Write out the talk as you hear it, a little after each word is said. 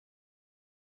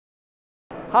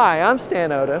Hi, I'm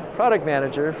Stan Oda, Product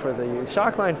Manager for the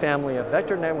ShockLine family of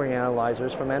vector network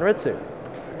analyzers from Anritsu.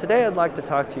 Today I'd like to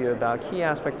talk to you about key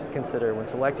aspects to consider when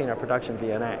selecting our production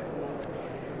VNA.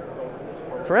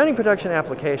 For any production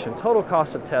application, total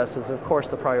cost of test is of course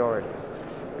the priority.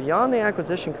 Beyond the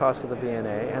acquisition cost of the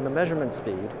VNA and the measurement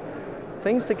speed,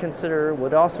 things to consider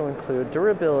would also include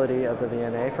durability of the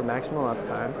VNA for maximum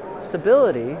uptime,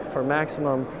 stability for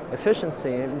maximum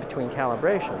efficiency in between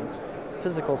calibrations,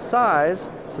 physical size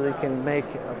so that you can make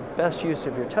best use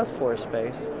of your test floor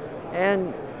space,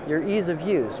 and your ease of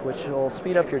use, which will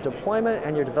speed up your deployment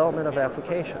and your development of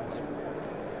applications.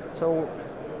 So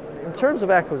in terms of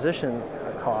acquisition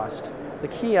cost, the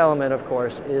key element, of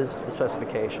course, is the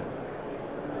specification.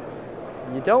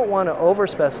 You don't want to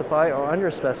over-specify or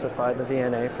under-specify the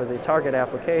VNA for the target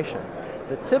application.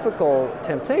 The typical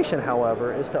temptation,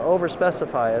 however, is to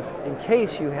over-specify it in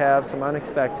case you have some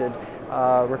unexpected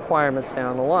requirements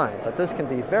down the line. But this can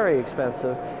be very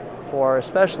expensive for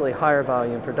especially higher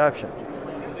volume production.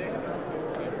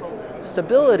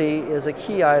 Stability is a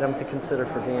key item to consider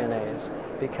for VNAs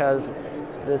because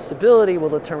the stability will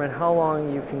determine how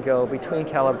long you can go between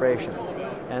calibrations,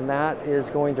 and that is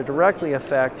going to directly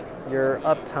affect your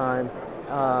uptime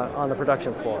on the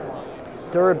production floor.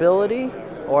 Durability,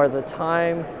 or the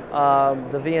time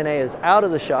the VNA is out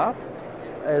of the shop,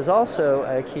 is also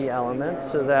a key element,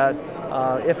 so that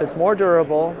if it's more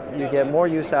durable, you get more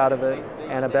use out of it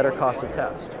and a better cost of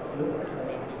test.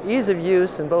 Ease of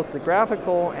use in both the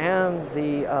graphical and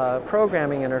the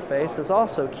programming interface is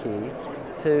also key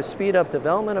to speed up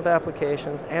development of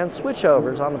applications and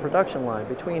switchovers on the production line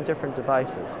between different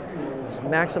devices,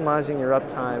 maximizing your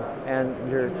uptime and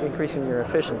increasing your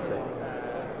efficiency.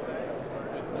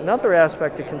 Another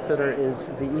aspect to consider is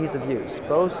the ease of use,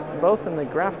 both in the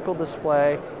graphical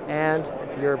display and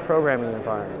your programming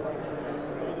environment.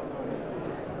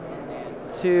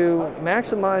 To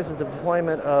maximize the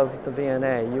deployment of the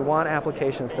VNA, you want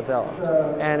applications developed.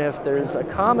 And if there's a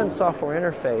common software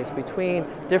interface between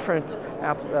different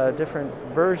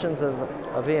versions of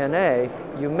a VNA,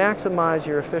 you maximize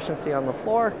your efficiency on the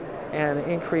floor and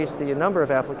increase the number of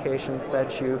applications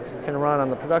that you can run on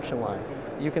the production line.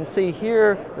 You can see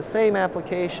here the same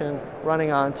application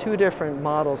running on two different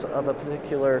models of a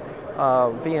particular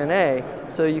VNA,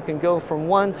 so you can go from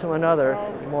one to another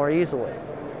more easily.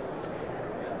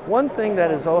 One thing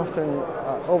that is often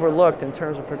overlooked in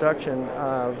terms of production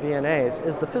VNAs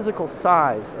is the physical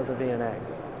size of the VNA.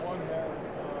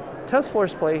 Test floor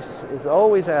space is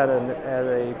always at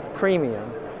a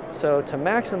premium, so to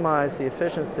maximize the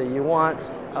efficiency, you want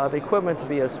the equipment to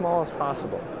be as small as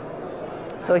possible.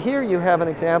 So here you have an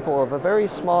example of a very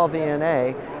small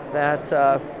VNA that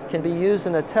can be used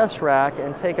in a test rack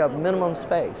and take up minimum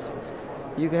space.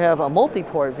 You can have a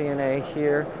multi-port VNA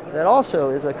here that also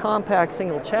is a compact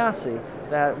single chassis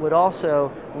that would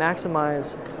also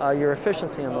maximize your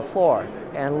efficiency on the floor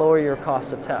and lower your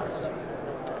cost of test.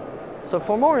 So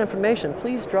for more information,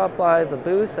 please drop by the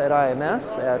booth at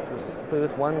IMS at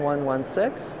booth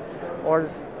 1116, or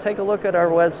take a look at our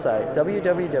website,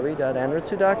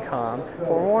 www.anritsu.com,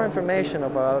 for more information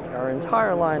about our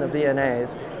entire line of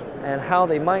VNAs and how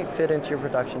they might fit into your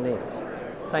production needs.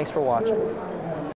 Thanks for watching.